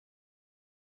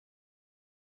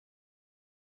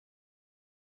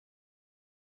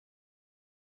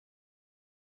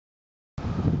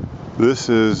This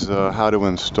is how to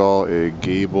install a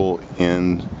gable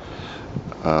end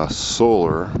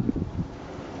solar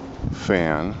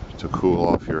fan to cool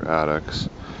off your attics.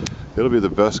 It'll be the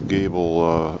best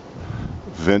gable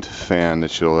vent fan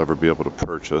that you'll ever be able to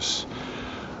purchase.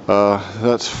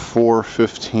 That's 4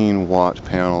 15-watt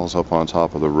panels up on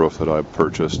top of the roof that I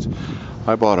purchased.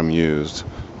 I bought them used,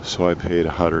 so I paid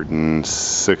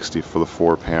 $160 for the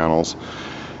 4 panels.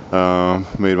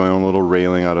 Made my own little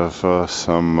railing out of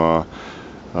some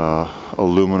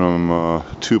aluminum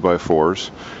 2x4s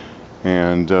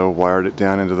and wired it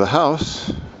down into the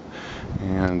house,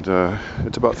 and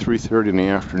it's about 3:30 in the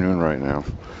afternoon right now,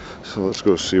 so let's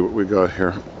go see what we got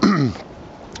here.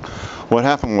 What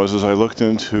happened was I looked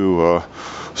into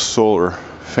solar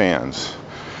fans,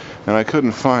 and I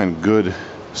couldn't find good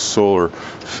solar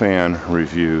fan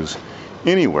reviews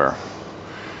anywhere,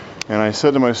 and I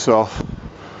said to myself,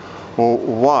 well,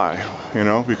 why?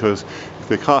 Because if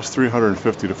they cost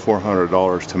 $350 to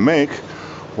 $400 to make,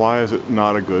 why is it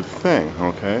not a good thing?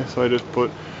 Okay, so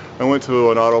I went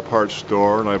to an auto parts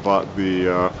store and I bought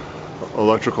the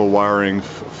electrical wiring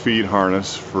feed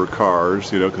harness for cars,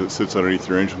 because it sits underneath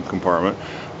your engine compartment.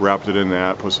 Wrapped it in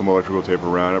that, put some electrical tape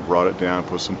around it, brought it down,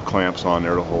 put some clamps on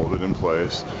there to hold it in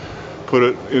place, put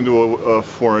it into a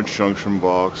 4-inch junction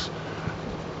box.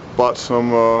 Bought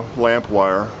some lamp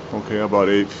wire, about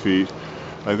 8 feet.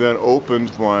 I then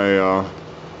opened my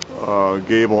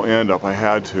gable end up. I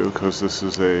had to, because this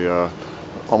is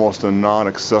almost a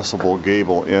non-accessible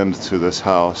gable end to this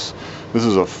house. This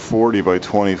is a 40 by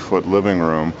 20 foot living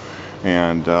room,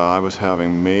 and I was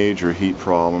having major heat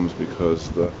problems because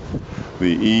the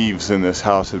eaves in this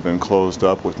house had been closed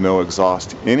up with no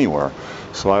exhaust anywhere.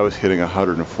 So I was hitting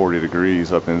 140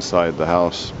 degrees up inside the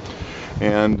house.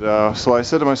 And so I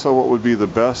said to myself, what would be the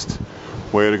best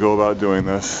way to go about doing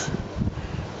this?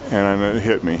 And then it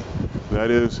hit me.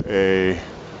 That is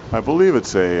I believe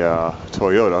it's a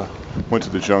Toyota, went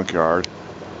to the junkyard,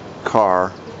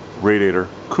 car radiator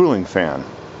cooling fan.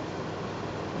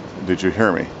 Did you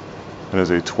hear me? It is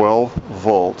a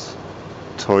 12-volt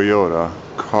Toyota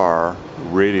car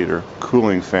radiator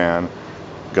cooling fan.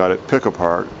 Got it pick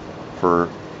apart for,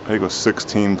 I think it was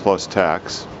 16 plus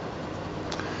tax.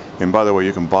 And by the way,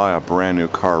 you can buy a brand new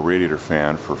car radiator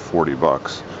fan for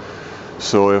 $40.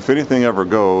 So if anything ever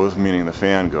goes, meaning the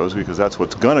fan goes, because that's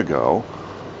what's gonna go,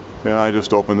 then I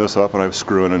just open this up and I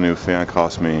screw in a new fan.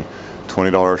 Cost me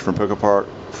 $20 for pick apart,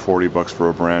 $40 for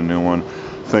a brand new one.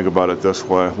 Think about it this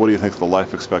way: what do you think the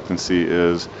life expectancy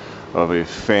is of a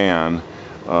fan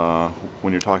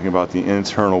when you're talking about the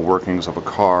internal workings of a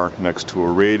car next to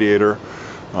a radiator?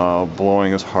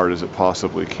 Blowing as hard as it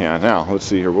possibly can. Now, let's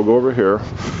see here. We'll go over here.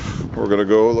 We're going to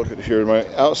go look at here. My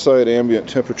outside ambient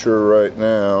temperature right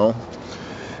now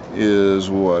is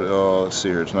what? Oh, let's see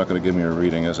here. It's not going to give me a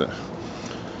reading, is it?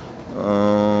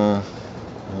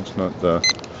 It's not the...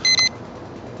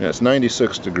 Yeah, it's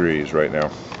 96 degrees right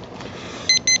now.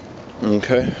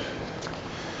 Okay.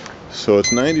 So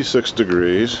it's 96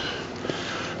 degrees.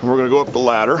 And we're going to go up the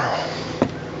ladder,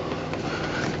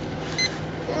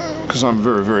 because I'm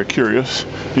very, very curious.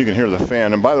 You can hear the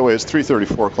fan. And by the way, it's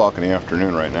 3:34 o'clock in the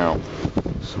afternoon right now.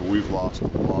 So we've lost a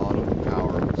lot of the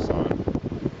power of the sun.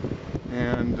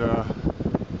 And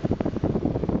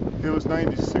it was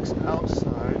 96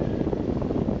 outside.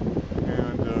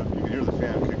 And you can hear the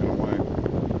fan kicking away.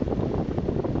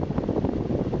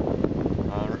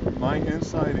 My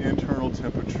inside internal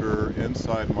temperature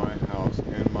inside my house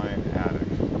in my attic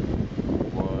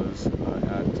was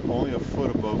at only a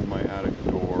foot above my attic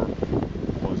door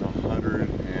was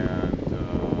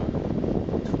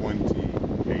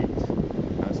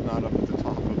 128. That's not up at the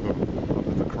top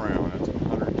of the crown. It's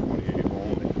 128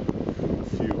 only. A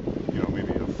few,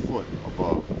 maybe a foot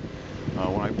above.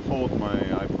 When I pulled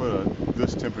I put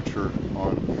this temperature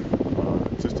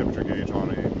gauge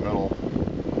on a metal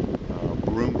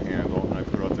broom handle, and I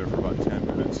put it out there for about 10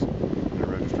 minutes, and it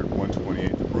registered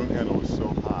 128. The broom handle was so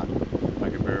hot I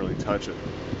could barely touch it.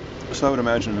 So I would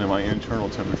imagine that my internal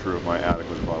temperature of my attic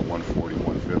was about 140,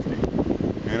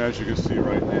 150. And as you can see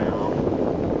right now,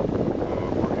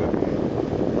 we're hitting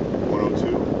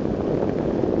 102.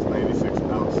 It's 96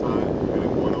 outside,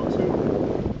 hitting 102.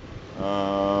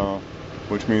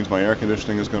 Which means my air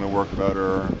conditioning is going to work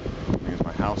better. It means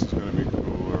my house is going to be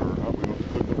cooler. We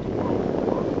hooked up to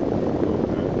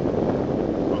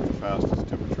 104. Not the fastest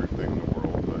temperature thing in the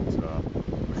world, but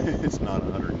it's not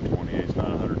 128, it's not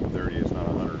 130, it's not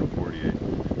 148.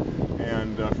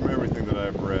 And from everything that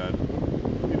I've read,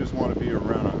 you just want to be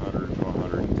around 100 to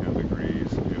 110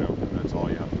 degrees, and that's all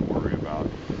you have to worry about.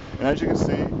 And as you can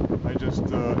see, I just,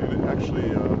 it actually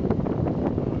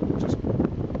just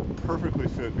perfectly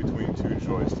fit between two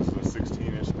joists. This is a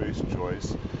 16-inch base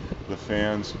joist. The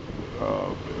fans,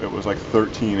 it was like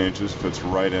 13 inches, fits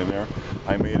right in there.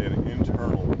 I made an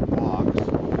internal box,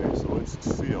 okay, so it's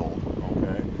sealed,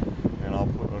 okay, and I'll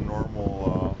put a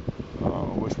normal,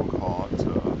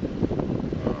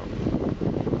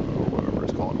 whatever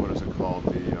it's called, what is it called,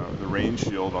 the rain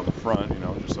shield on the front, you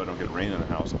know, just so I don't get rain in the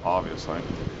house, obviously.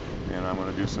 And I'm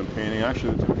going to do some painting.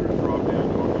 Actually, the temperature dropped down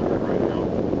to 100 right now.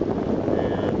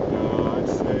 And I'd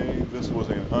say this was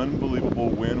an unbelievable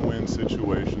win-win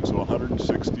situation. So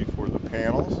 160 for the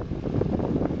panels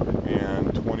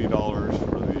and $20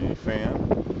 for the fan,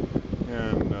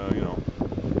 and you know,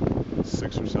 $6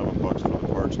 or $7 for the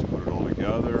parts to put it all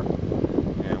together.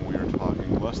 And we are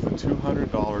talking less than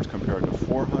 $200 compared to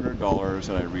 $400.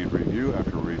 And I read review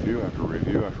after review after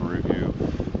review after review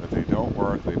that they don't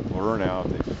work, they burn out,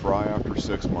 they fry after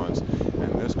 6 months,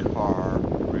 and this car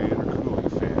radiator cooling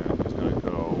fan is going to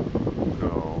go,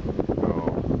 go, go,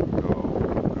 go,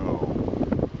 go,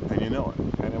 and you know it.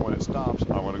 And then when it stops,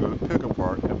 I want to go to pick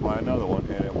apart and buy another one,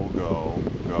 and it will go,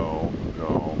 go,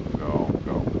 go, go,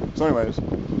 go. So anyways,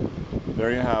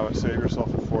 there you have it. Save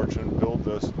yourself a fortune. Build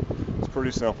this. It's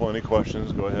pretty simple. Any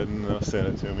questions, go ahead and send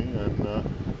it to me, and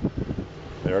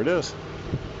there it is.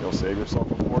 You'll save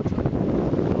yourself a fortune.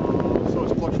 So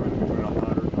it's fluctuating between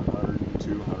 100,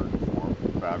 102,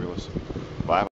 104. Fabulous. Bye.